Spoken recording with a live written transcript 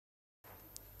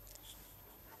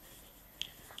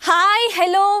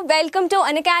Hello, welcome to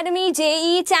Unacademy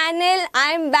JEE channel.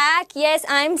 I am back. Yes,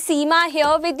 I am Seema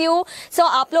here with you. So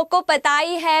आप लोग को पता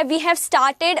ही है, we have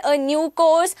started a new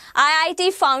course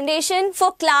IIT Foundation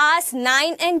for class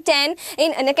 9 and 10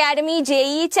 in Unacademy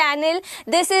JEE channel.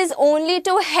 This is only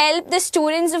to help the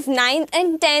students of 9th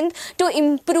and 10th to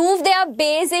improve their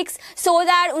basics so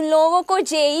that उन लोगों को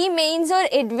JEE mains और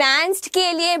advanced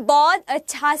के लिए बहुत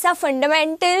अच्छा सा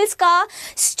fundamentals का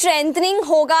strengthening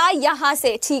होगा यहाँ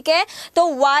से, ठीक है? तो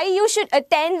why you should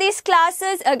attend these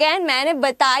classes? Again मैंने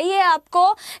बताई है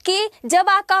आपको कि जब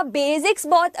आपका basics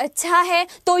बहुत अच्छा है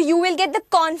तो you will get the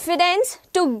confidence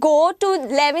to go to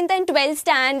 11th and 12th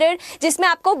standard जिसमें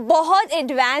आपको बहुत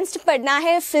advanced पढ़ना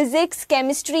है physics,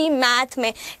 chemistry, math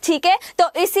में, ठीक है? तो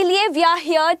इसीलिए we are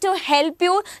here to help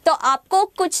you. तो आपको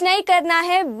कुछ नहीं करना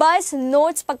है, बस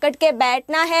notes पकड़ के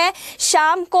बैठना है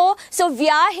शाम को. So we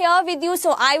are here with you.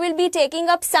 So I will be taking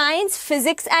up science,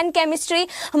 physics and chemistry.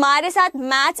 हमारे साथ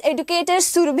मैथ्स एजुकेटर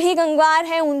सुरभि गंगवार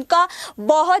है, उनका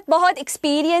बहुत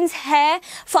एक्सपीरियंस है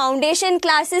फाउंडेशन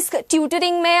क्लासेस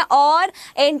ट्यूटरिंग में और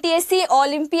एनटीएससी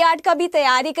ओलंपियाड का भी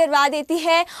तैयारी करवा देती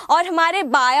है. और हमारे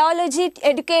बायोलॉजी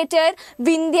एजुकेटर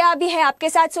विंध्या भी है आपके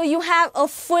साथ. So you have a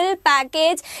full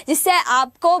package जिससे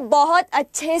आपको बहुत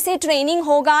अच्छे से ट्रेनिंग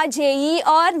होगा जेई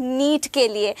और नीट के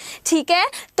लिए, ठीक है?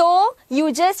 तो you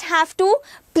just have to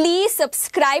please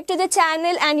subscribe to the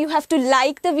channel and you have to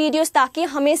like the videos ताकि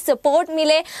हमें सपोर्ट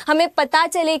मिले, हमें पता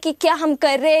चले कि क्या हम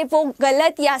कर रहे हैं वो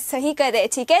गलत या सही कर रहे हैं,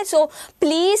 ठीक है? So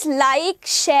please like,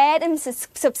 share and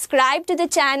subscribe to the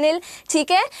channel,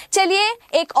 ठीक है? चलिए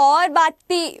एक और बात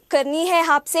भी करनी है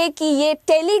आपसे कि ये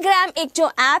टेलीग्राम एक जो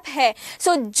ऐप है,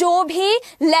 सो जो भी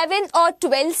 11th और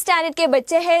 12th स्टैंडर्ड के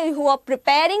बच्चे हैं who are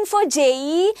preparing for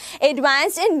JEE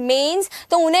advanced and mains,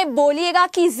 तो उन्हें बोलिएगा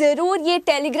कि जरूर ये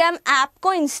टेलीग्राम ऐप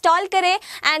को इंस्टॉल करें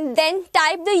and then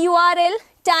type the URL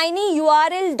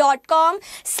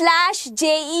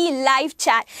tinyurl.com/JEELive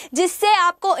chat जिससे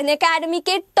आपको अनअकैडमी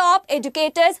के टॉप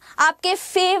एजुकेटर्स, आपके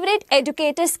फेवरेट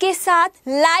एजुकेटर्स के साथ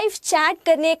लाइव चैट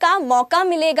करने का मौका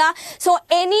मिलेगा. So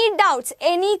any doubts,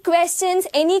 any questions,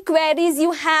 any queries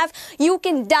you have, you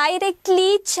can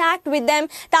directly chat with them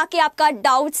ताकि आपका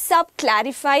डाउट सब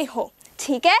क्लैरिफाई हो,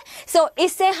 ठीक है? सो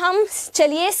इससे हम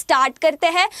चलिए स्टार्ट करते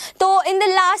हैं. तो in the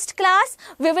last class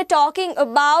we were talking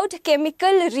about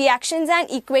chemical reactions and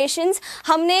equations.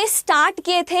 हमने स्टार्ट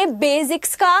किए थे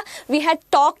बेसिक्स का. We had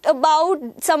talked about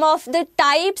some of the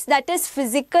types, that is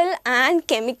physical and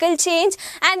chemical change,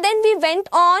 and then we went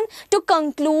on to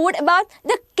conclude about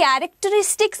the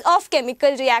characteristics of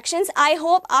chemical reactions. I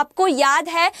hope आपको याद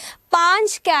है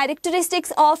 5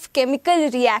 characteristics of chemical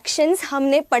reactions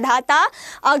हमने पढ़ा था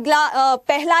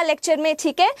पहला lecture में,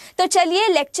 ठीक है? तो चलिए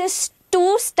लेक्चर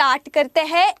 2 स्टार्ट करते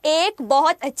हैं एक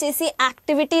बहुत अच्छी सी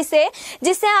एक्टिविटी से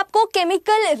जिससे आपको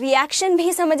केमिकल रिएक्शन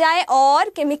भी समझ आए और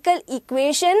केमिकल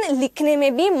इक्वेशन लिखने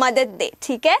में भी मदद दे,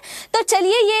 ठीक है? तो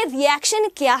चलिए ये रिएक्शन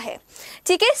क्या है,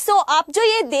 ठीक है? सो आप जो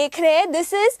ये देख रहे हैं,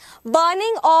 this is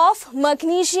burning of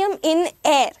magnesium in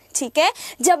air, ठीक है?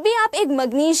 जब भी आप एक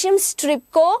मैग्नीशियम स्ट्रिप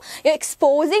को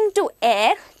एक्सपोजिंग टू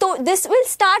एयर तो this will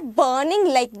start burning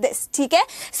like this, ठीक है?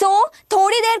 सो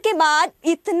थोड़ी देर के बाद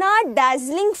इतना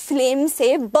डैजलिंग फ्लेम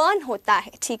से बर्न होता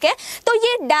है, ठीक है? तो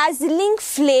ये डैजलिंग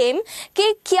फ्लेम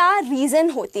के क्या रीजन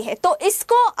होती है, तो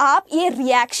इसको आप ये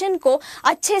रिएक्शन को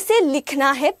अच्छे से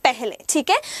लिखना है पहले, ठीक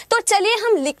है? तो चलिए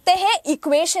हम लिखते हैं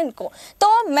इक्वेशन को.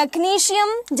 तो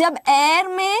मैग्नीशियम जब एयर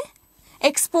में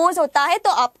एक्सपोज होता है तो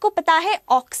आपको पता है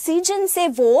ऑक्सीजन से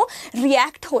वो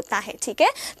रिएक्ट होता है, ठीक है?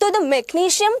 तो the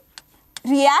magnesium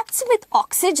reacts with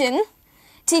oxygen,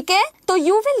 ठीक है? तो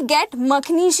you will get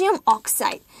magnesium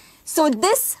oxide. So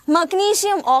this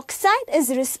magnesium oxide is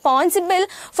responsible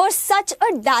for such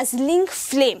a dazzling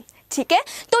flame, ठीक है?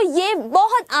 तो ये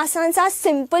बहुत आसान सा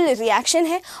सिंपल रिएक्शन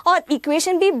है और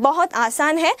इक्वेशन भी बहुत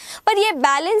आसान है, पर ये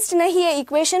बैलेंस्ड नहीं है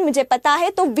इक्वेशन, मुझे पता है.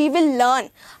 तो we will learn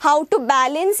how to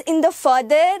balance in the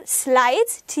further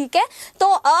slides, ठीक है? तो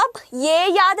अब ये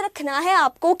याद रखना है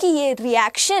आपको कि ये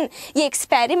रिएक्शन, ये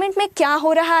एक्सपेरिमेंट में क्या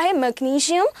हो रहा है,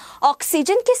 मैग्नीशियम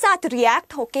ऑक्सीजन के साथ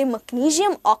रिएक्ट होके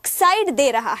मैग्नीशियम ऑक्साइड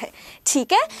दे रहा है,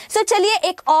 ठीक है? सो चलिए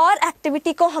एक और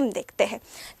एक्टिविटी को हम देखते हैं.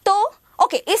 तो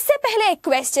ओके, इससे पहले एक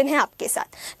क्वेश्चन है आपके साथ.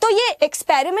 तो ये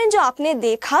एक्सपेरिमेंट जो आपने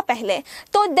देखा पहले,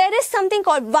 तो there is something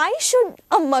called why should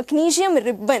a magnesium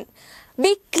ribbon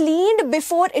be cleaned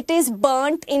before it is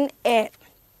burned in air.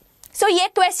 सो ये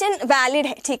क्वेश्चन वैलिड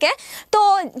है, ठीक है?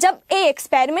 तो जब ये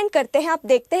एक्सपेरिमेंट करते हैं आप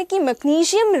देखते हैं कि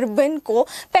मैग्नीशियम रिबन को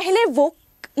पहले वो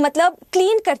मतलब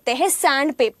क्लीन करते हैं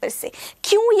सैंड पेपर से.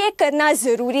 क्यों ये करना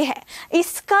ज़रूरी है?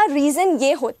 इसका रीज़न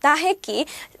ये होता है कि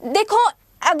देखो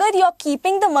अगर you are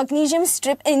keeping the magnesium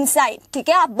strip inside, ठीक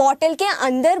है, आप बॉटल के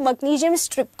अंदर मैग्नीशियम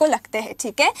स्ट्रिप को लगते हैं,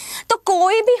 ठीक है, तो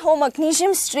कोई भी हो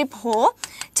मैग्नीशियम स्ट्रिप हो,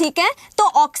 ठीक है, तो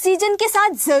ऑक्सीजन के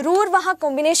साथ ज़रूर वहाँ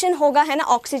कॉम्बिनेशन होगा, है ना,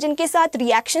 ऑक्सीजन के साथ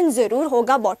रिएक्शन ज़रूर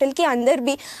होगा बॉटल के अंदर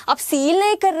भी, आप सील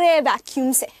नहीं कर रहे हैं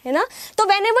वैक्यूम से, है ना, तो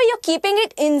whenever you are keeping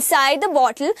it inside the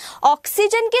bottle,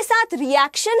 oxygen के साथ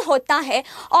रिएक्शन होता है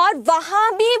और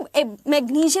वहाँ भी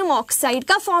मैग्नीशियम ऑक्साइड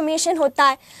का फॉर्मेशन होता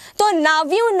है। तो now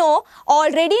you know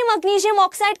already magnesium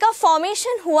oxide का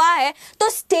फॉर्मेशन हुआ है, तो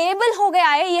स्टेबल हो गया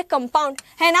है ये कंपाउंड,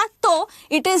 है ना, तो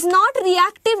it is not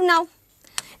reactive now.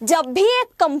 जब भी एक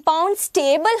कंपाउंड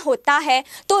स्टेबल होता है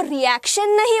तो रिएक्शन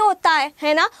नहीं होता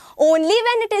है ना, only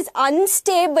when it is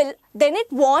unstable then it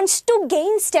wants to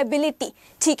gain stability,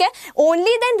 ठीक है,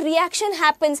 ओनली देन रिएक्शन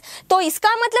हैपन्स। तो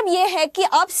इसका मतलब ये है कि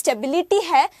अब स्टेबिलिटी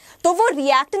है तो वो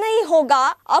रिएक्ट नहीं होगा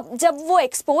अब जब वो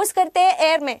एक्सपोज करते हैं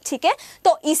एयर में, ठीक है,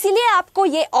 तो इसीलिए आपको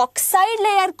ये ऑक्साइड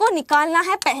लेयर को निकालना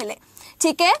है पहले,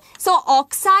 ठीक है, सो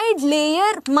oxide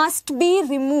layer must be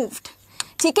removed,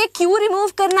 ठीक है, क्यों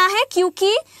रिमूव करना है,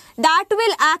 क्योंकि that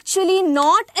will actually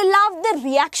not allow the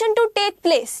reaction to take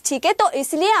place, ठीक है, तो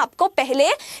इसलिए आपको पहले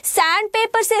सैंड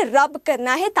पेपर से रब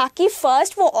करना है ताकि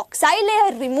फर्स्ट वो ऑक्साइड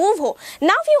लेयर रिमूव हो।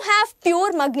 Now you have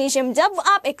pure magnesium, जब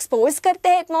आप एक्सपोज करते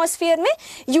हैं एटमॉस्फेयर में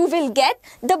you will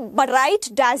get the bright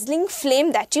डैज़लिंग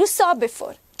flame that you saw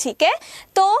before, ठीक है।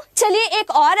 तो चलिए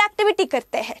एक और एक्टिविटी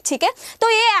करते हैं, ठीक है, तो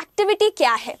ये एक्टिविटी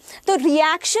क्या है, तो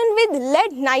reaction with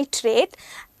lead nitrate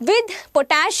with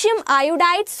potassium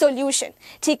iodide solution,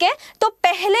 ठीक है, तो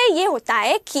पहले ये होता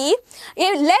है कि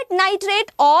ये लेड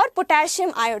नाइट्रेट और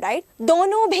पोटेशियम आयोडाइड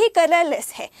दोनों भी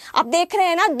कलरलेस है, आप देख रहे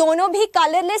हैं ना, दोनों भी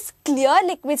कलरलेस क्लियर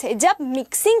लिक्विड्स है। जब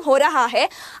मिक्सिंग हो रहा है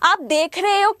आप देख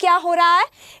रहे हो क्या हो रहा है,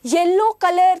 येलो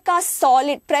कलर का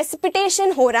सॉलिड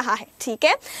प्रेसिपिटेशन हो रहा है, ठीक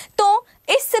है, तो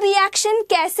इस रिएक्शन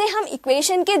कैसे हम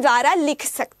इक्वेशन के द्वारा लिख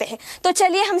सकते हैं, तो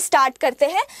चलिए हम स्टार्ट करते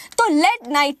हैं। तो लेड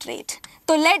नाइट्रेट,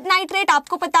 तो लेड नाइट्रेट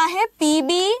आपको पता है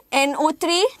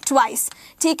PbNO3 ट्वाइस,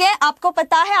 ठीक है, आपको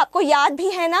पता है, आपको याद भी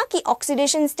है ना कि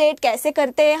ऑक्सीडेशन स्टेट कैसे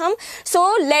करते हैं हम।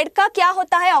 सो लेड का क्या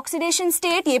होता है ऑक्सीडेशन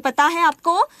स्टेट, ये पता है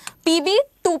आपको,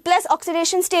 Pb2+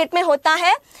 ऑक्सीडेशन स्टेट में होता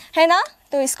है ना,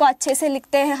 तो इसको अच्छे से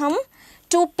लिखते हैं हम,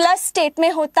 2+ स्टेट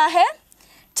में होता है,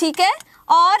 ठीक है,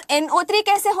 और NO3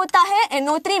 कैसे होता है,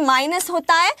 NO3-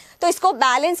 होता है, तो इसको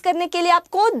बैलेंस करने के लिए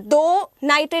आपको 2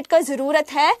 नाइट्रेट का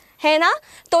जरूरत है ना,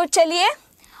 तो चलिए,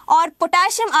 और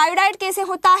पोटेशियम आयोडाइड कैसे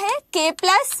होता है,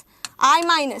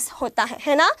 K+I- होता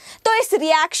है ना, तो इस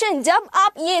रिएक्शन जब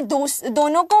आप ये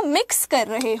दोनों को मिक्स कर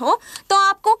रहे हो तो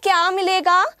आपको क्या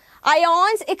मिलेगा,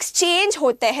 आयॉन्स एक्सचेंज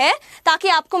होते हैं ताकि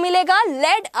आपको मिलेगा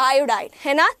लेड आयोडाइड,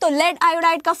 है ना, तो लेड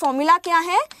आयोडाइड का फॉर्मूला क्या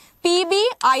है,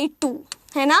 PbI2,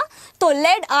 है ना, तो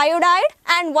lead iodide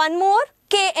and one more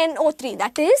KNO3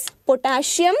 that is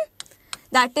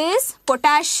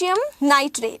potassium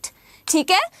nitrate,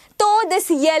 ठीक है, तो this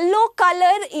yellow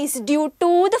colour is due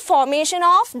to the formation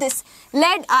of this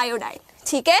led iodide,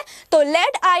 ठीक है, तो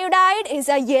lead iodide is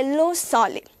a yellow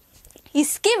solid,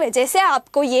 इसकी वजह से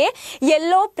आपको ये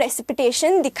येलो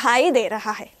प्रेसिपिटेशन दिखाई दे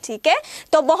रहा है, ठीक है,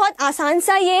 तो बहुत आसान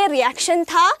सा ये रिएक्शन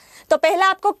था। तो पहला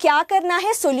आपको क्या करना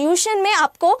है, सॉल्यूशन में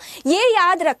आपको ये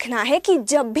याद रखना है कि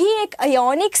जब भी एक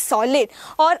आयोनिक सॉलिड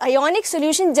और आयोनिक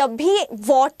सॉल्यूशन जब भी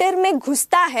वाटर में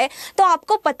घुसता है तो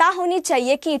आपको पता होनी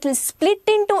चाहिए कि it will split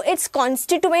into its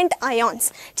constituent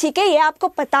ions, ठीक है, ये आपको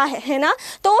पता है ना,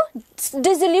 तो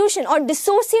डिसोल्यूशन और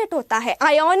डिसोसिएट होता है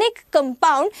आयोनिक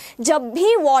कंपाउंड, जब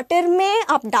भी वाटर में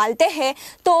आप डालते हैं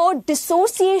तो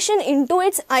dissociation into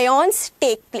its ions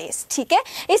take place, ठीक है,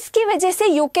 इसकी वजह से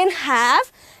यू कैन हैव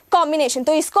कॉम्बिनेशन,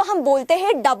 तो इसको हम बोलते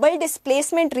हैं डबल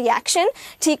डिस्प्लेसमेंट रिएक्शन,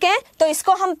 ठीक है, तो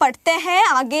इसको हम पढ़ते हैं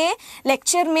आगे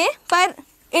लेक्चर में, पर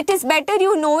it is better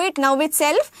you know it now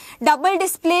itself. Double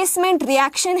displacement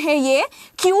reaction है ये,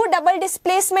 क्यों डबल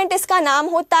डिस्प्लेसमेंट इसका नाम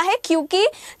होता है, क्योंकि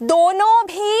दोनों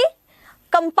भी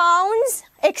कंपाउंड्स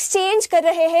एक्सचेंज कर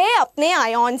रहे हैं अपने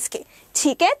आयॉन्स के,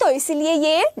 ठीक है, तो इसलिए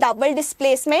ये डबल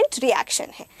डिस्प्लेसमेंट रिएक्शन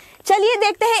है। चलिए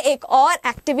देखते हैं एक और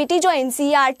एक्टिविटी जो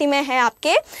NCERT में है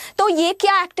आपके, तो ये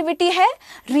क्या एक्टिविटी है,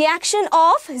 reaction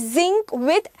of zinc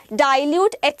with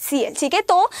dilute HCl, ठीक है,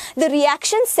 तो the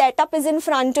reaction setup is in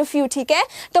front of you, ठीक है,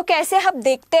 तो कैसे हम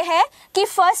देखते हैं कि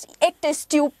फर्स्ट एक टेस्ट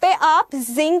ट्यूब पे आप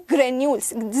जिंक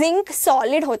ग्रेन्यूल्स, जिंक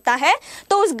सॉलिड होता है,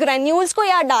 तो उस ग्रेन्यूल्स को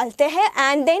यहाँ डालते हैं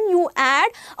and then you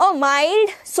add a mild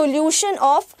solution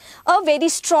of a very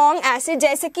strong acid,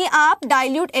 जैसे कि आप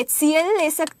डाइल्यूट HCl ले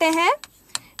सकते हैं,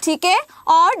 ठीक है,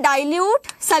 और डाइल्यूट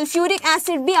सल्फ्यूरिक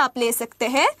एसिड भी आप ले सकते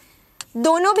हैं,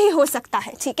 दोनों भी हो सकता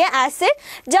है, ठीक है।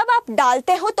 एसिड जब आप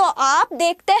डालते हो तो आप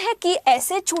देखते हैं कि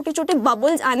ऐसे छोटे छोटे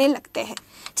बबल्स आने लगते हैं,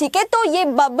 ठीक है। तो ये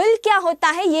बबल क्या होता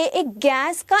है, ये एक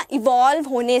गैस का इवॉल्व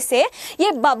होने से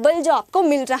ये बबल जो आपको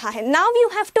मिल रहा है। Now you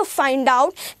have to find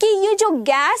out कि ये जो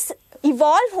गैस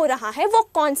इवॉल्व हो रहा है वो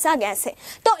कौन सा गैस है।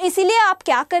 तो इसीलिए आप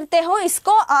क्या करते हो,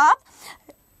 इसको आप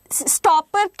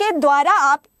स्टॉपर के द्वारा,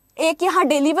 आप एक यहाँ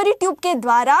डिलीवरी ट्यूब के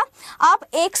द्वारा आप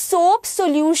एक सोप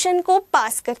सॉल्यूशन को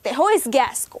पास करते हो इस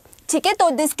गैस को, ठीक है। तो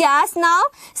this gas now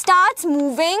starts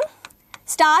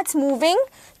moving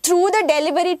through the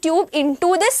delivery tube into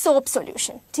the soap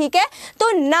solution, ठीक है। तो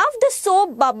now the soap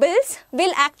bubbles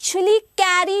will actually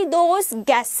carry those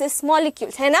gaseous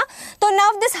molecules, है ना। तो now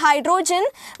this hydrogen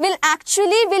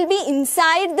will be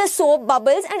inside the soap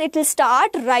bubbles and it will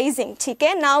start rising, ठीक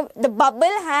है। Now the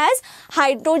bubble has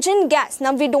hydrogen gas.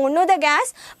 Now we don't know the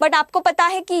gas, but आपको पता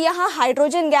है कि यहाँ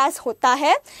hydrogen gas होता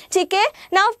है, ठीक है।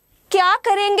 Now क्या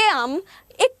करेंगे हम,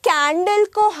 एक कैंडल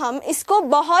को हम इसको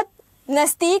बहुत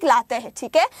नजदीक लाते हैं,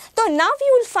 ठीक है। तो now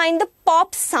you will find the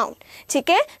pop sound, ठीक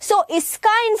है। सो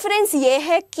इसका इन्फ्रेंस ये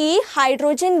है कि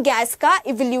हाइड्रोजन गैस का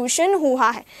इवोल्यूशन हुआ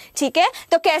है, ठीक है।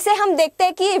 तो कैसे हम देखते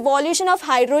हैं कि इवोल्यूशन ऑफ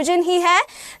हाइड्रोजन ही है,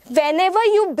 whenever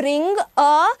you bring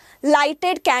a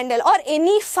lighted candle or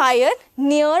any fire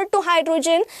near to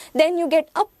hydrogen, then you get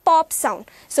a pop sound.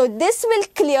 So this will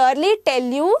clearly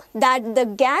tell you that the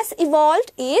gas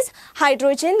evolved is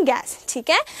hydrogen gas, ठीक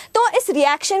है। तो इस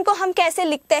reaction को हम कैसे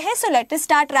लिखते हैं, so let us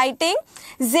start writing.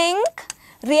 Zinc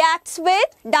reacts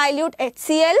with dilute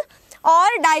HCl or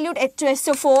dilute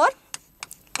H2SO4,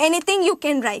 anything you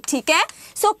can write, ठीक है।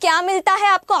 सो क्या मिलता है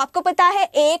आपको, आपको पता है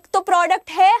एक तो प्रोडक्ट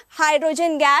है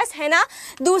हाइड्रोजन गैस, है ना।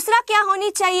 दूसरा क्या होनी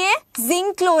चाहिए,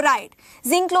 जिंक क्लोराइड।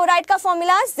 जिंक क्लोराइड का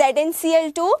फॉर्मूला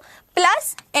ZnCl2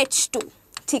 प्लस H2,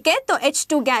 ठीक है। तो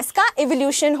H2 गैस का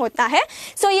इवोल्यूशन होता है।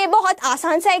 सो ये बहुत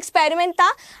आसान सा एक्सपेरिमेंट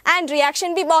था एंड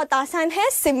रिएक्शन भी बहुत आसान है,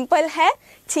 सिंपल है,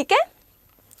 ठीक है।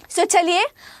 सो चलिए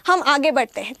हम आगे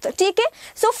बढ़ते हैं, तो ठीक है।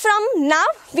 So from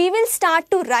now we will start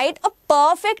to right a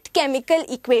perfect chemical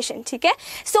equation, ठीक है।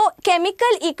 सो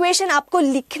केमिकल इक्वेशन आपको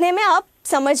लिखने में आप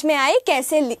समझ में आए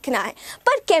कैसे लिखना है,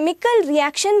 पर केमिकल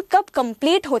रिएक्शन कब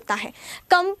कंप्लीट होता है,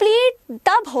 कंप्लीट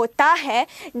तब होता है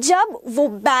जब वो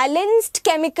बैलेंस्ड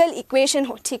केमिकल इक्वेशन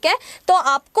हो, ठीक है। तो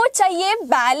आपको चाहिए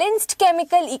बैलेंस्ड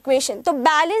केमिकल इक्वेशन। तो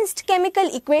बैलेंस्ड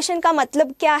केमिकल इक्वेशन का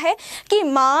मतलब क्या है कि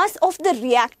mass of the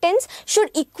reactants should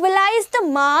equalize the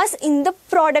mass in the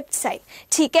product side,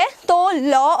 ठीक है। तो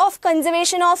law of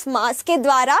conservation of mass के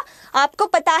द्वारा आपको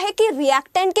पता है कि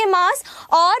रिएक्टेंट के मास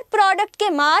और प्रोडक्ट के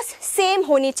मास सेम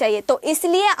होनी चाहिए। तो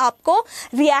इसलिए आपको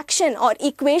रिएक्शन और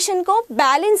इक्वेशन को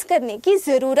बैलेंस करने की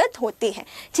जरूरत होती है,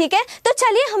 ठीक है। तो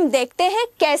चलिए हम देखते हैं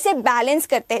कैसे बैलेंस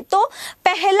करते हैं। तो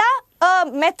पहला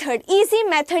मेथड, इजी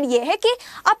मेथड ये है कि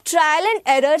आप ट्रायल एंड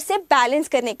एरर से बैलेंस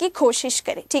करने की कोशिश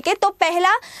करें, ठीक है। तो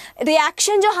पहला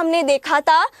रिएक्शन जो हमने देखा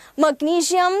था,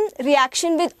 मैग्नीशियम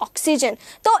रिएक्शन विद ऑक्सीजन,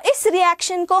 तो इस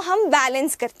रिएक्शन को हम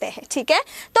बैलेंस करते हैं, ठीक है।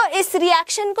 तो इस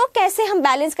रिएक्शन को कैसे हम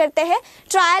बैलेंस करते हैं,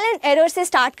 ट्रायल एंड एरर से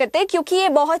स्टार्ट करते हैं, क्योंकि ये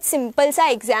बहुत सिंपल सा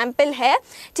एग्जाम्पल है,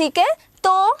 ठीक है।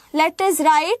 तो let us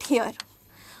right here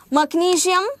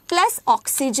magnesium plus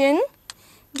oxygen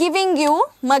giving you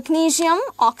magnesium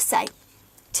oxide,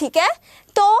 ठीक है।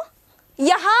 तो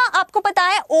यहाँ आपको पता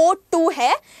है O2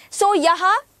 है, सो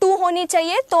यहाँ 2 होनी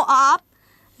चाहिए, तो आप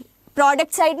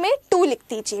प्रोडक्ट साइड में 2 लिख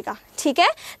दीजिएगा, ठीक है।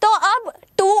 तो अब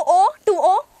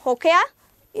 2O हो गया,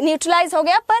 न्यूट्रलाइज हो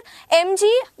गया, पर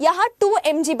Mg यहाँ 2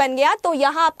 Mg बन गया, तो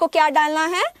यहाँ आपको क्या डालना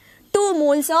है, 2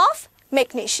 मोल्स ऑफ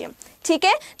मैग्नीशियम, ठीक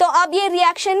है। तो अब ये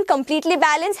रिएक्शन कंप्लीटली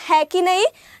बैलेंस है कि नहीं,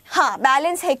 हाँ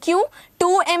बैलेंस है, क्यों,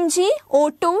 2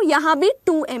 MgO2, यहाँ भी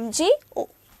 2 MgO,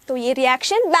 तो ये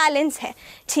रिएक्शन बैलेंस है,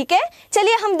 ठीक है।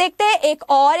 चलिए हम देखते हैं एक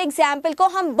और एग्जाम्पल को,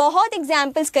 हम बहुत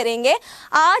एग्जाम्पल्स करेंगे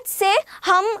आज से।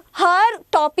 हम हर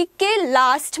टॉपिक के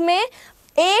लास्ट में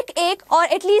एक और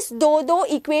एटलीस्ट 2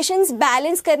 इक्वेशंस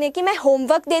बैलेंस करने की मैं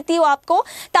होमवर्क देती हूँ आपको,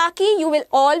 ताकि यू विल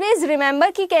ऑलवेज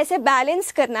रिमेंबर कि कैसे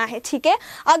बैलेंस करना है, ठीक है।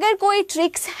 अगर कोई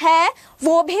ट्रिक्स है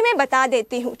वो भी मैं बता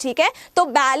देती हूँ, ठीक है। तो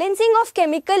balancing of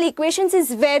chemical equations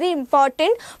is very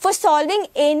important for solving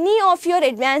any of your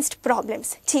advanced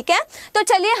problems, ठीक है। तो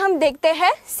चलिए हम देखते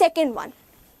हैं सेकेंड वन।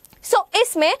 सो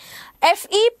इसमें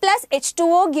Fe plus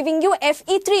H2O giving you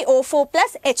Fe3O4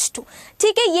 plus H2,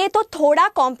 ठीक है। ये तो थोड़ा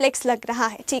कॉम्प्लेक्स लग रहा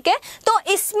है, ठीक है। तो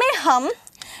इसमें हम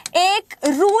एक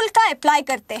रूल का अप्लाई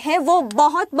करते हैं, वो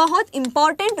बहुत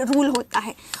इंपॉर्टेंट रूल होता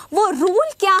है। वो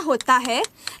रूल क्या होता है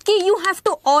कि you have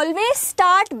to always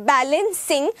start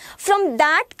balancing from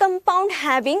that compound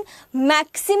having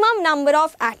maximum number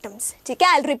of atoms, ठीक है।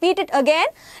 I will repeat it again,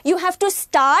 you have to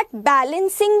start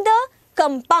balancing the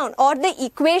compound or the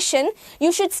equation,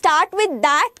 you should start with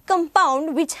that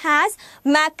compound which has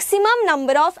maximum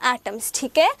number of atoms.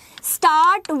 ठीक है,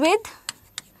 start with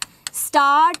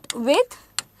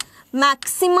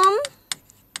maximum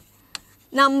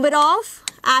number of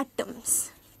atoms.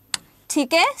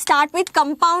 ठीक है, start with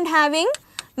compound having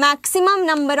maximum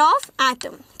number of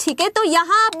atom. ठीक है, तो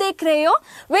यहाँ आप देख रहे हो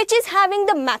which is having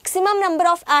the maximum number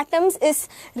of atoms इस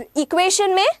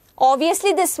equation में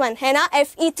obviously this one है ना,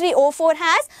 Fe3O4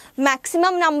 has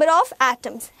maximum number of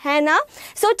atoms है ना.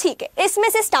 so ठीक है, इसमें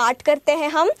से start करते हैं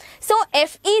हम. so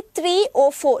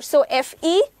Fe3O4, so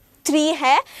Fe3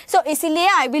 है, so इसीलिए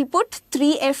I will put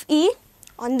 3Fe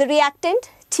on the reactant.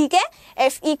 ठीक है,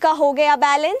 Fe का हो गया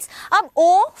बैलेंस. अब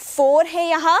O4 है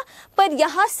यहाँ पर,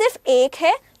 यहाँ सिर्फ एक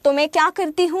है तो मैं क्या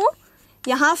करती हूँ,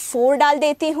 यहाँ 4 डाल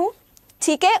देती हूँ.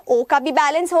 ठीक है, O का भी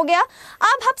बैलेंस हो गया.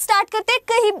 अब हम स्टार्ट करते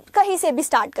हैं, कहीं से भी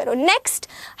स्टार्ट करो. Next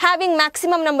having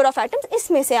maximum number of atoms,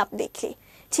 इसमें से आप देखिए.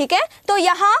 ठीक है, तो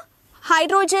यहाँ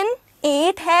हाइड्रोजन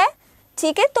 8 है.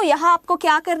 ठीक है, तो यहाँ आपको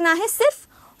क्या करना है, सिर्फ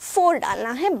 4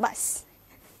 डालना है बस.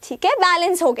 ठीक है,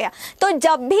 बैलेंस हो गया. तो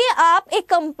जब भी आप एक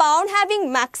compound having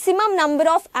maximum number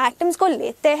of atoms को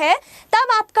लेते हैं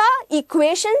तब आपका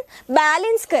इक्वेशन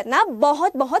बैलेंस करना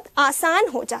बहुत बहुत आसान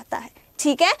हो जाता है.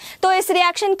 ठीक है, तो इस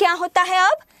रिएक्शन क्या होता है,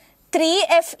 अब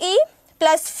 3Fe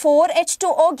plus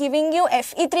 4H2O giving you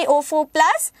Fe3O4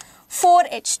 plus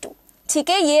 4H2. ठीक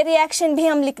है, ये रिएक्शन भी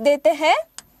हम लिख देते हैं.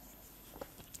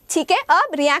 ठीक है,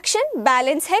 अब रिएक्शन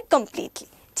बैलेंस है कंप्लीटली.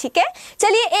 ठीक है,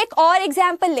 चलिए एक और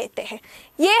एग्जाम्पल लेते हैं.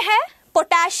 ये है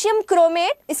पोटेशियम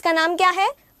क्रोमेट, इसका नाम क्या है,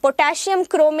 potassium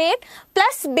chromate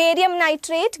plus barium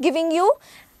nitrate giving you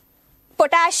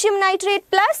potassium nitrate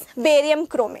plus barium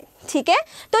chromate. ठीक है,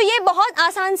 तो ये बहुत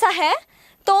आसान सा है.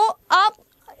 तो आप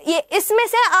ये इसमें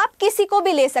से आप किसी को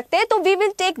भी ले सकते हैं. तो we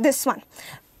will take this one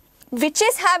which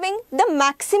is having the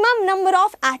maximum number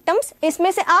of atoms.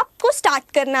 इसमें से आपको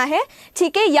स्टार्ट करना है.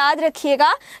 ठीक है, याद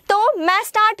रखिएगा. तो मैं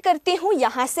स्टार्ट करती हूँ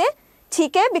यहाँ से.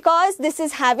 ठीक है, बिकॉज दिस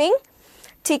इज हैविंग.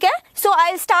 ठीक है, सो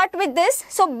I start with this.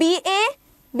 So B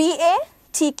ए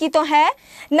ठीक ही तो है.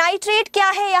 नाइट्रेट क्या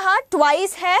है, यहाँ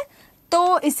ट्वाइस है,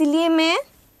 तो इसलिए मैं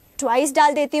ट्वाइस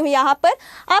डाल देती हूँ यहाँ पर.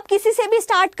 आप किसी से भी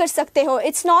स्टार्ट कर सकते हो.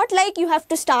 It's not like you have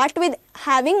to start with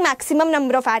having maximum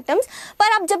number of atoms.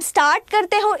 पर आप जब स्टार्ट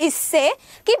करते हो इससे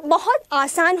कि बहुत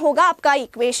आसान होगा आपका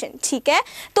इक्वेशन. ठीक है,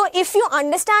 तो if you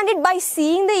understand it by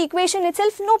seeing the equation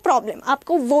itself, no problem,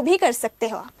 आपको वो भी कर सकते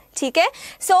हो आप. ठीक है,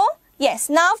 सो यस,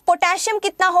 नाउ पोटेशियम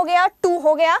कितना हो गया, 2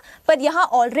 हो गया. पर यहाँ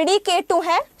ऑलरेडी K2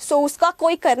 है, सो उसका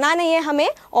कोई करना नहीं है हमें,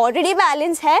 ऑलरेडी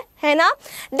बैलेंस है ना.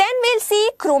 Then will see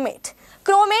chromate.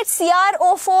 Chromate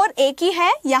CrO4 एक ही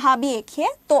है, यहाँ भी एक ही है,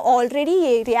 तो ऑलरेडी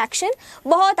ये रिएक्शन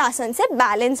बहुत आसान से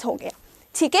बैलेंस हो गया.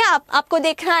 ठीक है, आपको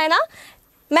देखना है ना,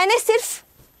 मैंने सिर्फ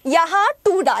यहाँ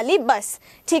 2 डाली बस.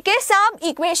 ठीक है, सब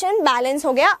इक्वेशन बैलेंस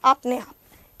हो गया अपने आप.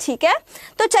 ठीक है,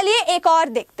 तो चलिए एक और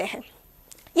देखते हैं.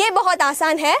 ये बहुत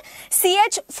आसान है.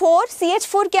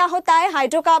 CH4 क्या होता है,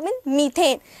 hydrocarbon,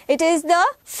 methane. It is the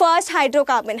first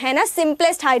hydrocarbon है ना,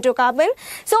 सिंपलेस्ट हाइड्रोकार्बन.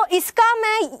 सो इसका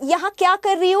मैं यहाँ क्या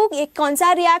कर रही हूँ, एक कौन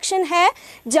सा रिएक्शन है,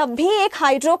 जब भी एक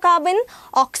हाइड्रोकार्बन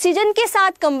ऑक्सीजन के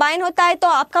साथ कंबाइन होता है तो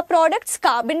आपका प्रोडक्ट्स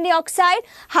कार्बन डाइऑक्साइड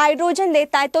हाइड्रोजन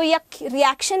देता है. तो यह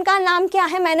रिएक्शन का नाम क्या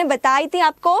है, मैंने बताई थी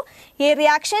आपको ये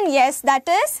reaction. Yes, that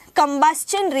is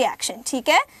combustion reaction. ठीक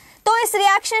है, तो इस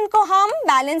रिएक्शन को हम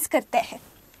बैलेंस करते हैं.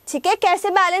 ठीक है, कैसे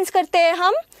बैलेंस करते हैं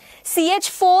हम,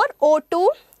 CH4O2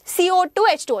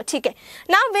 CO2H2O. ठीक है,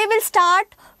 now we will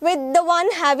start with the one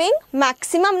having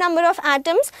maximum number of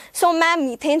atoms. सो मैं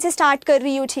मीथेन से स्टार्ट कर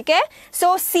रही हूँ. ठीक है,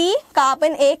 सो C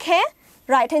कार्बन एक है,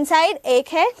 राइट हैंड साइड एक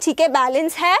है. ठीक है,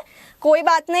 बैलेंस है, कोई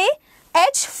बात नहीं.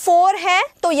 H4 है,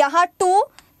 तो यहाँ 2,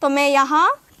 तो मैं यहाँ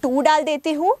 2 डाल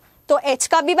देती हूँ, तो H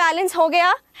का भी बैलेंस हो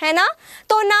गया है ना.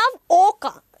 तो नाउ O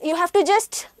का you have to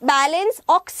just balance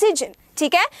oxygen.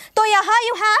 ठीक है, तो यहाँ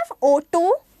you have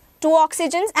O2, 2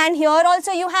 oxygens, and here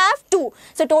also you have 2.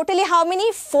 So totally how many,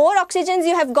 4 oxygens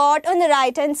you have got on the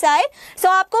right hand side. So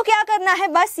आपको क्या करना है,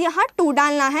 बस यहाँ 2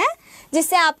 डालना है,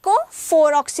 जिससे आपको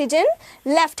 4 ऑक्सीजन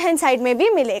लेफ्ट हैंड साइड में भी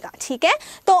मिलेगा. ठीक है,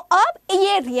 तो अब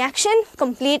ये रिएक्शन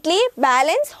कंप्लीटली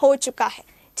बैलेंस हो चुका है.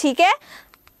 ठीक है,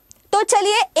 तो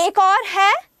चलिए एक और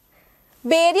है,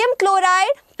 barium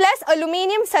chloride plus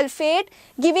aluminium sulphate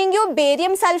giving you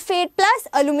barium sulphate plus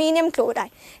aluminium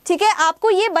chloride. ठीक है, आपको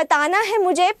ये बताना है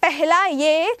मुझे पहला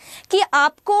ये कि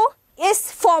आपको इस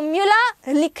फॉर्मूला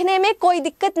लिखने में कोई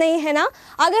दिक्कत नहीं है ना?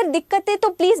 अगर दिक्कत है तो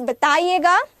प्लीज़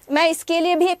बताइएगा, मैं इसके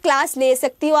लिए भी एक क्लास ले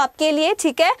सकती हूँ आपके लिए,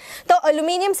 ठीक है? तो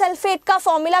एल्यूमिनियम सल्फेट का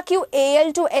फॉर्मूला क्यों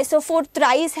Al2SO4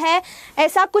 थ्राइस है,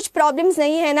 ऐसा कुछ प्रॉब्लम्स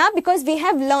नहीं है ना? Because we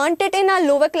have learned it in our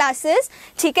lower classes,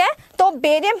 ठीक है? तो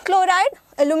barium chloride,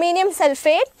 aluminium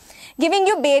sulphate, giving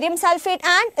you barium sulphate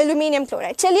and aluminium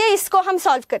chloride. चलिए इसको हम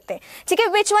सॉल्व करते हैं, ठीक है?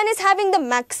 Which one is having the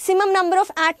maximum number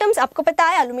of atoms? आपको पता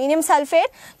है एल्यूमिनियम सल्फेट।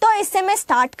 तो इससे मैं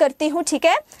स्टार्ट करती हूँ, ठीक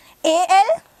है? Al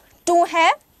 2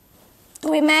 है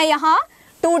तो मैं यहाँ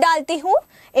 2 डालती हूँ,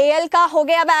 Al का हो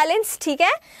गया बैलेंस, ठीक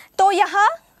है? तो यहाँ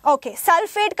ओके,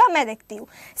 सल्फेट का मैं देखती हूँ,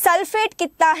 सल्फेट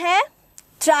कितना है?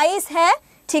 थ्राइस है,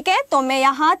 ठीक है? तो मैं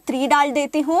यहाँ 3 डाल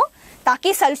देती हूँ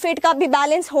ताकि सल्फेट का भी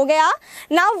बैलेंस हो गया।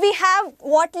 Now we have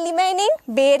what remaining?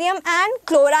 Barium and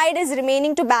chloride is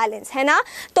remaining to balance, है ना?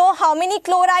 तो how many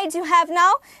chlorides you have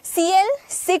now?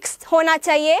 Cl6 होना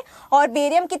चाहिए और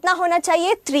बेरियम कितना होना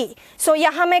चाहिए? 3। सो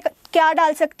यहाँ मैं क्या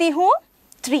डाल सकती हूँ?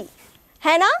 3,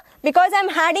 है ना? Because I am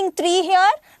heading 3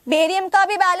 here. Barium का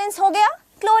भी बैलेंस हो गया,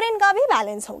 क्लोरीन का भी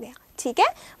बैलेंस हो गया, ठीक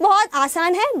है? बहुत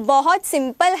आसान है, बहुत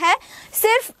सिंपल है।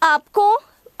 सिर्फ आपको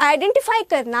आइडेंटिफाई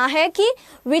करना है कि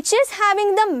which is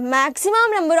having the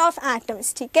maximum number of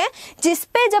atoms, ठीक है? जिस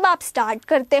पे जब आप स्टार्ट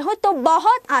करते हो तो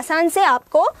बहुत आसान से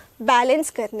आपको बैलेंस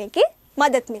करने की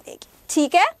मदद मिलेगी,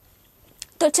 ठीक है?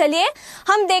 तो चलिए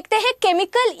हम देखते हैं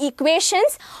केमिकल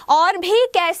इक्वेशंस और भी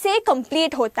कैसे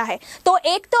कंप्लीट होता है। तो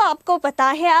एक तो आपको पता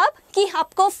है अब कि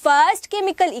आपको फर्स्ट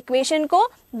केमिकल इक्वेशन को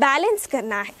बैलेंस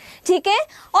करना है, ठीक है?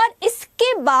 और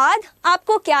इसके बाद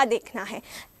आपको क्या देखना है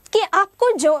कि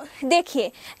आपको जो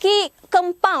देखिए कि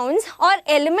कंपाउंड्स और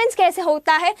एलिमेंट्स कैसे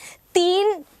होता है,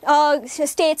 3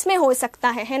 स्टेट्स में हो सकता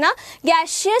है ना?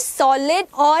 गैसियस, सॉलिड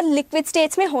और लिक्विड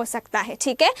स्टेट्स में हो सकता है,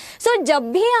 ठीक है? सो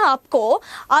जब भी आपको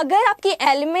अगर आपकी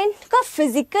एलिमेंट का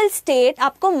फिजिकल स्टेट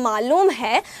आपको मालूम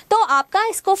है तो आपका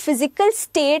इसको फिजिकल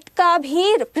स्टेट का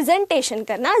भी रिप्रेजेंटेशन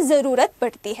करना ज़रूरत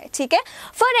पड़ती है, ठीक है?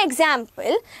 फॉर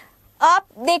एग्जाम्पल आप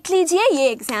देख लीजिए ये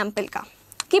एग्जाम्पल का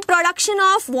कि प्रोडक्शन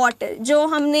ऑफ वाटर जो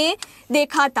हमने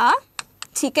देखा था,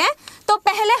 ठीक है? तो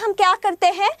पहले हम क्या करते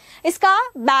हैं? इसका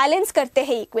बैलेंस करते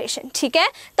हैं इक्वेशन, ठीक है?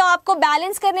 तो आपको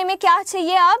बैलेंस करने में क्या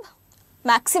चाहिए? अब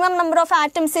मैक्सिमम नंबर ऑफ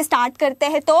एटम से स्टार्ट करते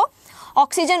हैं। तो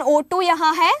ऑक्सीजन O2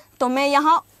 यहाँ है तो मैं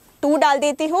यहाँ 2 डाल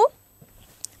देती हूँ।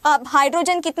 अब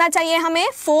हाइड्रोजन कितना चाहिए हमें?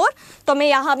 4, तो मैं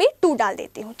यहाँ भी 2 डाल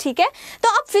देती हूँ, ठीक है? तो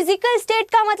अब फिजिकल स्टेट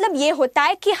का मतलब ये होता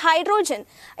है कि हाइड्रोजन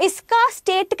इसका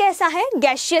स्टेट कैसा है?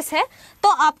 गैसियस है, तो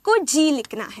आपको G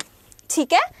लिखना है,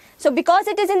 ठीक है? So because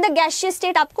it is in the gaseous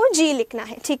state आपको G लिखना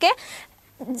है, ठीक है?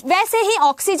 वैसे ही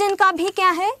ऑक्सीजन का भी क्या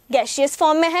है? गैसियस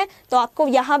फॉर्म में है, तो आपको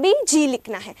यहाँ भी G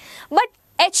लिखना है। But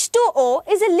H2O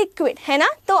is a liquid, है ना?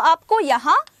 तो आपको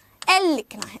यहाँ L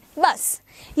लिखना है, बस।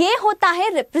 ये होता है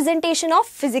रिप्रेजेंटेशन ऑफ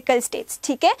फिजिकल स्टेट्स,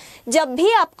 ठीक है? जब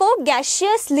भी आपको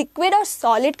गैसियस, लिक्विड और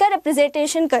सॉलिड का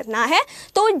रिप्रेजेंटेशन करना है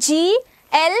तो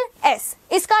GLS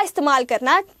इसका इस्तेमाल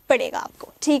करना पड़ेगा आपको,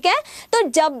 ठीक है? तो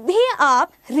जब भी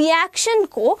आप रिएक्शन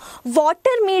को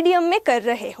वाटर मीडियम में कर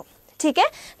रहे हो, ठीक है,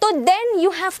 तो then you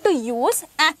have to use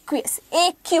aqueous,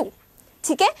 AQ,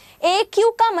 ठीक है?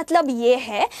 AQ का मतलब ये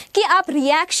है कि आप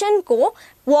रिएक्शन को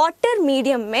वाटर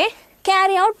मीडियम में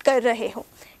कैरी आउट कर रहे हो,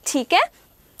 ठीक है?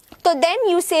 तो then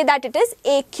you say that it is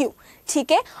AQ,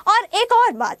 ठीक है? और एक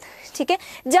और बात, ठीक है,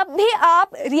 जब भी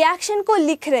आप रिएक्शन को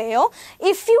लिख रहे हो,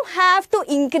 if you have to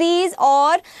increase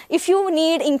और if you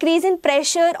need increase in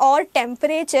pressure और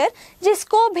टेम्परेचर,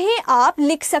 जिसको भी आप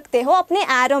लिख सकते हो अपने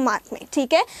एरो मार्क में,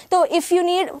 ठीक है? तो if you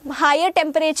need higher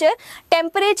temperature,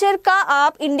 temperature का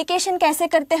आप इंडिकेशन कैसे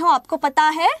करते हो आपको पता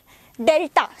है?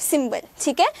 डेल्टा सिंबल,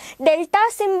 ठीक है? डेल्टा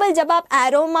सिंबल जब आप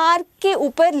एरो मार्क के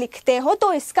ऊपर लिखते हो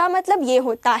तो इसका मतलब ये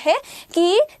होता है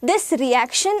कि this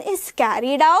reaction is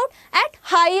carried out at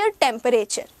higher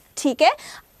temperature, ठीक है?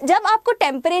 जब आपको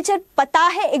टेम्परेचर पता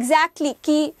है एग्जैक्टली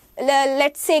कि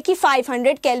लेट्स से कि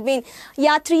 500 केल्विन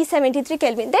या 373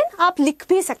 केल्विन, देन आप लिख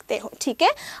भी सकते हो, ठीक है?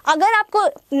 अगर आपको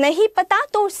नहीं पता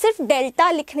तो सिर्फ डेल्टा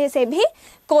लिखने से भी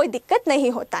कोई दिक्कत नहीं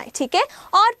होता है, ठीक है?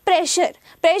 और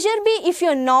प्रेशर भी if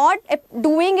you not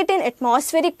doing it in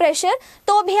atmospheric pressure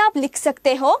तो भी आप लिख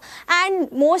सकते हो। And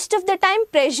most of the time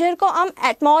pressure को हम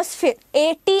एटमॉस्फेयर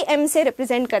ATM से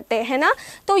रिप्रेजेंट करते हैं ना,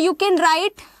 तो you can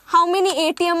write how many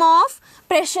ATM of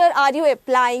pressure are you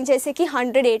applying, जैसे कि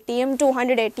 100 ATM,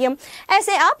 200 ATM,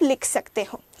 ऐसे आप लिख सकते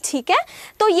हो, ठीक है?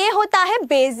 तो ये होता है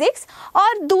बेसिक्स।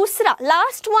 और दूसरा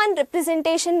लास्ट वन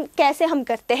रिप्रेजेंटेशन कैसे हम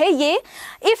करते हैं, ये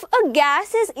if a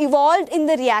gas is evolve in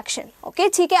the reaction, okay,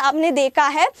 ठीक है? आपने देखा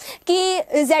है कि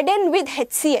Zn विद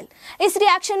HCl, इस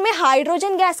रिएक्शन में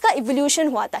हाइड्रोजन गैस का इवोल्यूशन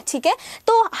हुआ था, ठीक है?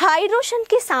 तो हाइड्रोजन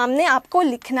के सामने आपको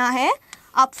लिखना है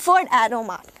अपवर्ड एरो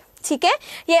मार्क, ठीक है।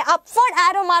 ये अपवर्ड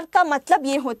एरो मार्क का मतलब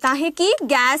ये होता है कि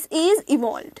गैस इज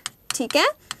इवॉल्व्ड, ठीक है।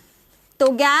 तो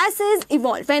gas is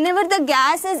evolve, whenever the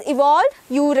gas is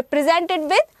evolve you represent it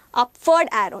with upward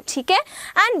arrow, ठीक है।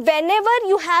 And whenever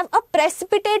you have a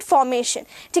precipitate formation,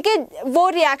 ठीक है, वो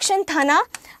रिएक्शन था ना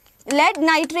लेड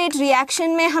नाइट्रेट रिएक्शन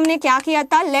में, हमने क्या किया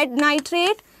था, lead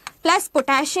nitrate plus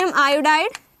potassium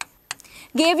iodide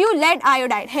gave you lead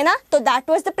iodide, है ना। तो that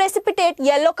was the precipitate,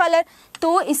 yellow colour.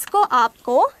 तो इसको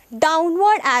आपको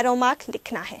डाउनवर्ड एरो मार्क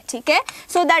लिखना है, ठीक है।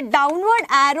 So that downward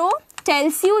arrow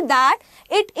tells you that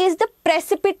it is the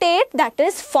precipitate that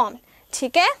is formed,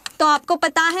 ठीक है। तो आपको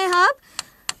पता है अब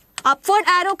अपवर्ड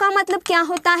एरो का मतलब क्या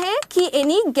होता है कि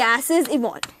एनी गैस इज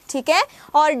इवॉल्व, ठीक है।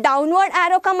 और डाउनवर्ड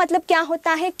एरो का मतलब क्या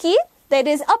होता है कि there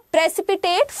is a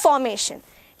precipitate formation,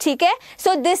 ठीक है।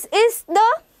 So this is the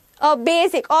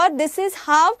basic or this is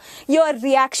how your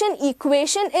reaction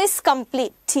equation is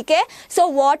complete, ठीक है। So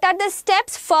what are the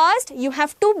steps? First you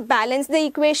have to balance the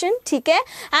equation, ठीक है।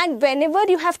 And whenever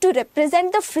you have to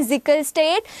represent the physical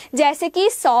state जैसे कि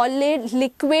solid,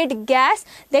 liquid, gas,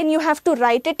 then you have to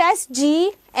write it as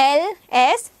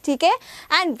GLS, ठीक है।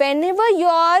 And whenever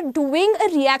you are doing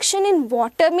a reaction in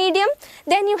water medium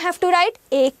then you have to write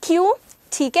AQ,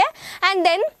 ठीक है। And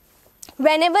then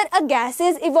whenever a gas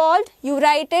is evolved you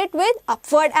write it with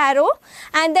upward arrow,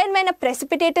 and then when a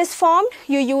precipitate is formed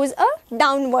you use a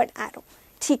downward arrow,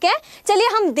 ठीक है। चलिए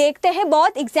हम देखते हैं,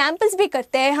 बहुत examples भी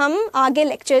करते हैं हम आगे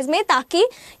लेक्चर्स में, ताकि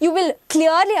यू विल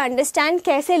क्लियरली अंडरस्टैंड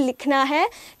कैसे लिखना है,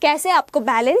 कैसे आपको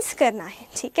बैलेंस करना है,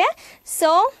 ठीक है।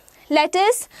 So let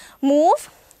us move.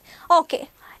 Okay,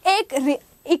 एक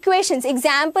इक्वेशंस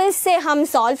एग्जाम्पल्स से हम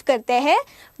सॉल्व करते हैं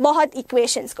बहुत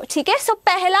इक्वेशंस को, ठीक है। सो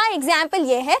पहला एग्जाम्पल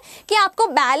ये है कि आपको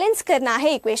बैलेंस करना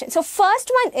है equation. So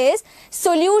first one is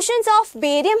solutions of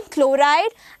barium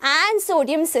chloride and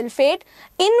sodium sulphate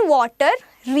in water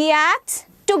reacts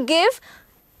to give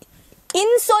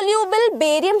insoluble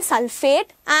barium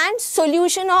sulfate and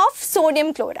solution of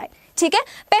sodium chloride, ठीक है।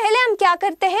 पहले हम क्या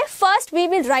करते हैं, first we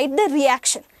will write the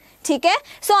reaction, ठीक है।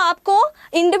 सो आपको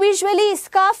इंडिविजुअली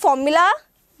इसका फॉर्मूला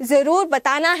जरूर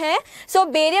बताना है। सो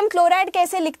बेरियम क्लोराइड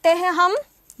कैसे लिखते हैं हम,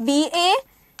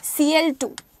 BaCl2,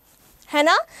 है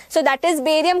ना। So that is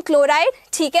barium chloride,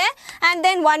 ठीक है। And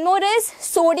then one more is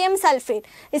sodium sulphate,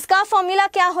 इसका फॉर्मूला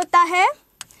क्या होता है,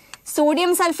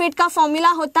 सोडियम सल्फेट का फॉर्मूला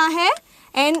होता है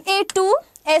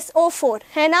Na2SO4,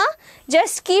 है ना।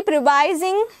 Just keep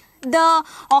revising the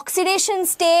oxidation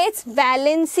states,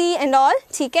 valency and all,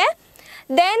 ठीक है।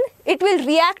 Then it will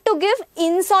react to give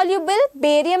insoluble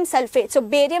barium sulfate. So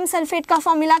barium sulfate का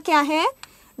फॉर्मूला क्या है,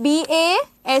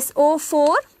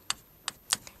 BaSO4,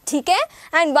 ठीक है।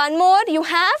 And one more you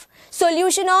have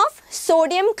solution of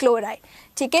sodium chloride,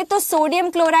 ठीक है। तो सोडियम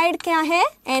क्लोराइड क्या है,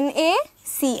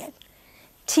 NaCl,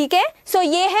 ठीक है। सो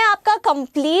ये है आपका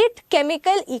कंप्लीट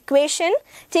केमिकल इक्वेशन,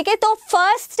 ठीक है। तो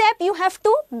first step you have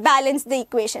to balance the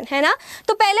equation, है ना।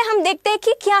 तो पहले हम देखते हैं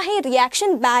कि क्या है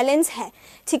रिएक्शन बैलेंस है,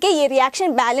 ठीक है। ये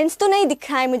रिएक्शन बैलेंस तो नहीं दिख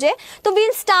रहा है मुझे, तो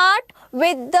we'll start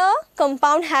with the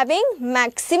compound having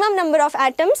maximum number of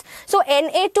atoms. So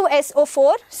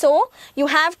Na2SO4, so you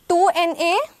have 2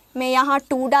 Na, मैं यहाँ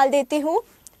 2 डाल देती हूँ,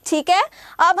 ठीक है।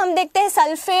 अब हम देखते हैं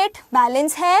सल्फेट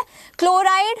बैलेंस है,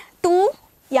 क्लोराइड 2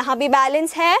 यहाँ भी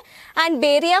बैलेंस है, एंड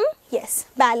बेरियम यस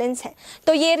बैलेंस है।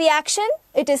 तो ये reaction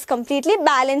it is completely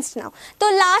balanced now. तो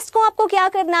लास्ट को आपको क्या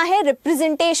करना है,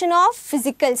 रिप्रेजेंटेशन ऑफ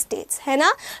फिजिकल स्टेट्स, है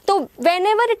ना। तो when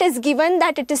ever it is given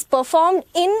that it is performed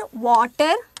in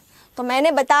water, तो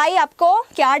मैंने बताई आपको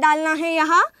क्या डालना है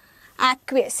यहाँ,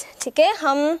 एक्वियस, ठीक है।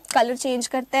 हम कलर चेंज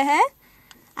करते हैं,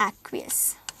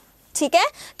 एक्वियस, ठीक है।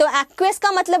 तो एक्वियस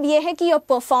का मतलब ये है कि you are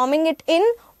performing it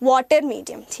in water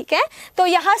medium, ठीक है। तो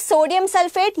यहाँ सोडियम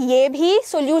सल्फेट ये भी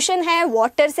सॉल्यूशन है,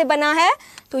 वाटर से बना है,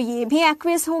 तो ये भी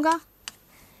एक्वियस होगा,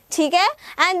 ठीक है।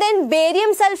 And then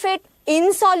barium sulphate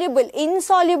insoluble,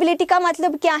 इनसॉल्युबिलिटी का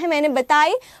मतलब क्या है मैंने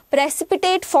बताई,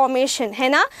 प्रेसिपिटेट फॉर्मेशन, है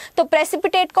ना। तो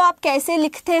प्रेसिपिटेट को आप कैसे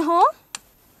लिखते हो,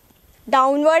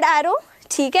 डाउनवर्ड एरो,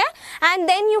 ठीक है। And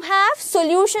then you have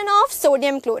solution of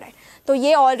sodium chloride, तो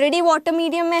ये ऑलरेडी वाटर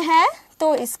मीडियम में है,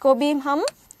 तो इसको भी हम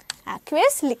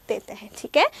एक्वियस लिख देते हैं,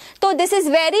 ठीक है। तो this is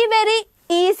very very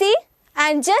easy,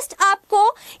 and just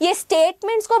आपको ये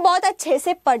स्टेटमेंट्स को बहुत अच्छे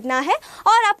से पढ़ना है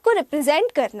और आपको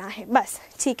रिप्रेजेंट करना है बस,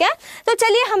 ठीक है। तो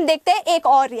चलिए हम देखते हैं एक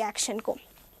और रिएक्शन को।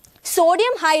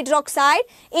 Sodium hydroxide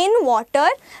in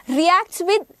water reacts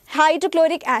with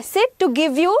hydrochloric acid to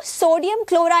give you sodium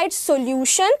chloride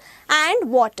solution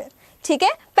and water, ठीक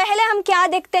है। पहले हम क्या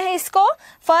देखते हैं इसको,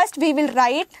 first we will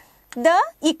write the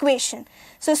equation.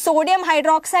 So sodium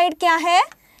hydroxide क्या है,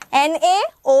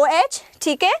 NaOH,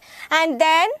 ठीक है। And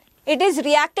then it is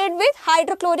reacted with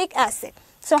hydrochloric acid,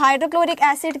 so hydrochloric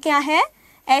acid क्या है,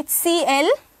 HCl.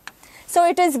 So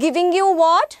it is giving you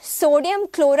what, sodium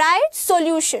chloride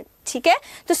solution. ठीक है,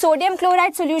 तो sodium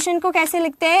chloride solution को कैसे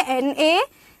लिखते हैं,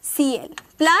 NaCl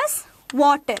प्लस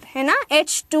वाटर, है ना,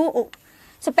 H2O.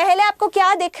 सो पहले आपको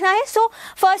क्या देखना है, सो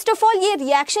फर्स्ट ऑफ ऑल ये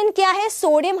रिएक्शन क्या है,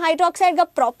 सोडियम हाइड्रोक्साइड का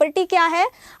प्रॉपर्टी क्या है,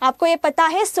 आपको ये पता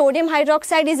है, sodium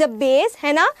hydroxide is a base,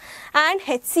 है ना, and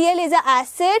HCl is a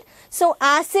acid. So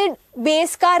acid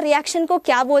base का रिएक्शन को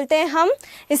क्या बोलते हैं हम,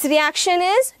 इस रिएक्शन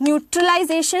इज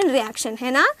न्यूट्रलाइजेशन रिएक्शन,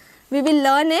 है ना, वी विल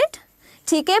लर्न इट.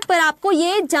 ठीक है, पर आपको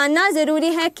ये जानना जरूरी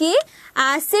है कि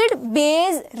acid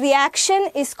base reaction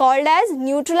is called as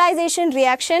neutralisation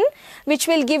reaction which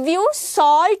will give you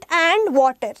salt and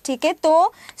water. ठीक है,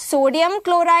 तो sodium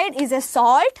chloride is a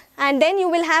salt and then you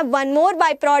will have one more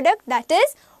by product that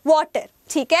is water.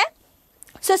 ठीक है,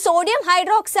 so sodium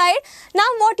hydroxide, now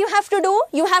what you have to do,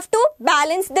 you have to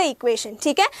balance the equation.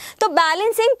 ठीक है, तो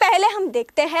balancing पहले हम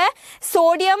देखते हैं.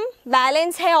 Sodium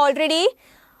balance है ऑलरेडी,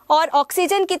 और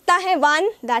ऑक्सीजन कितना है, 1,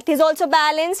 that is also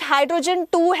balanced. Hydrogen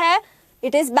 2 है,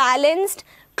 इट इज बैलेंस्ड.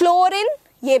 क्लोरीन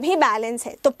ये भी बैलेंस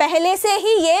है, तो पहले से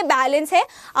ही ये बैलेंस है,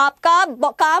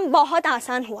 आपका काम बहुत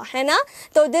आसान हुआ, है ना.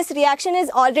 तो this reaction is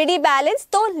already balance.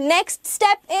 तो next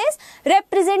step is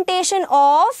representation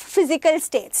of physical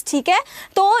states. ठीक है,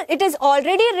 तो it is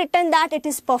already written that it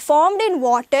is performed in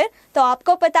water. तो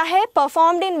आपको पता है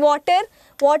performed in water,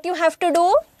 what you have to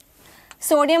do,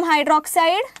 sodium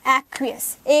hydroxide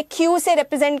aqueous, AQ से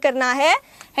represent करना है,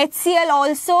 HCl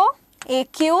ऑल्सो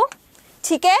AQ.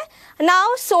 ठीक है,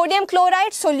 नाउ सोडियम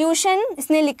क्लोराइड सॉल्यूशन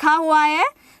इसने लिखा हुआ है,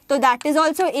 तो दैट इज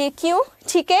ऑल्सो AQ.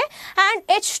 ठीक है, एंड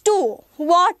H2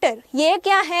 वाटर, ये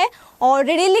क्या है,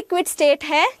 ऑलरेडी लिक्विड स्टेट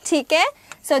है. ठीक है,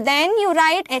 so then you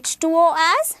right H2O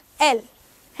as L,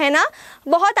 है ना,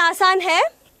 बहुत आसान है.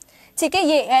 ठीक है,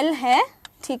 ये L है.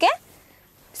 ठीक है,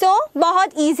 सो बहुत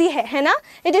ईजी है ना,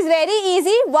 it is very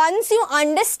easy once you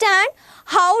understand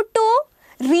how to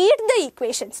read the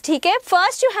equations. ठीक है,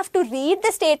 first you have to read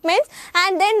the statements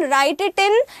and then write it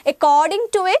in according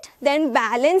to it, then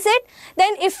balance it.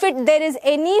 Then if there is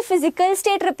any physical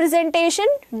state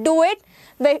representation, do it.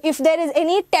 If there is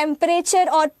any temperature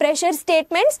or pressure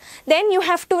statements, then you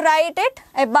have to write it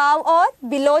above or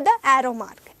below the arrow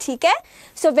mark. ठीक है,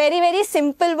 so very very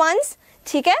simple ones.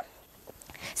 ठीक है,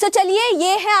 सो चलिए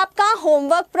ये है आपका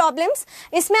homework problems.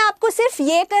 इसमें आपको सिर्फ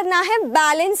ये करना है,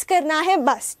 बैलेंस करना है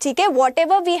बस. ठीक है, what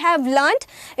ever we have learned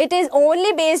it is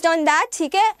only based on that.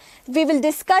 ठीक है, we will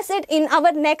discuss it in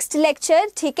our next lecture.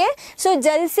 ठीक है, सो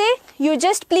जल्द से you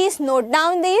just please note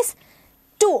down this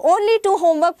only 2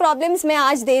 homework problems मैं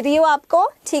आज दे रही हूँ आपको.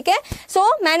 ठीक है, सो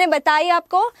मैंने बताई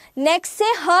आपको, नेक्स्ट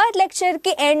से हर लेक्चर के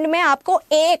एंड में आपको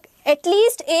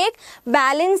एटलीस्ट एक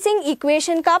बैलेंसिंग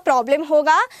इक्वेशन का प्रॉब्लम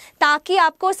होगा, ताकि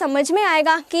आपको समझ में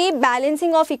आएगा कि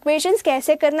बैलेंसिंग ऑफ इक्वेशंस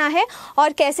कैसे करना है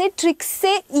और कैसे ट्रिक्स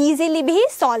से इजीली भी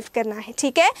सॉल्व करना है.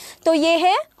 ठीक है, तो ये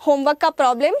है होमवर्क का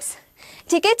प्रॉब्लम्स.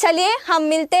 ठीक है, चलिए हम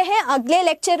मिलते हैं अगले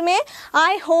लेक्चर में.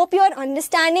 I hope you are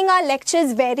understanding our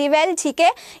lectures very well. ठीक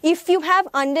है, if you have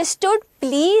understood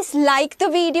please like the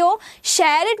video,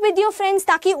 share it with your friends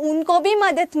ताकि उनको भी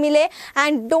मदद मिले,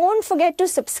 and don't forget to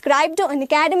subscribe to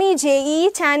Unacademy JEE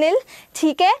channel.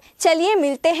 ठीक है, चलिए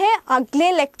मिलते हैं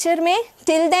अगले लेक्चर में.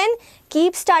 Till then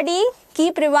keep study,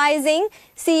 keep revising,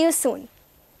 C you soon.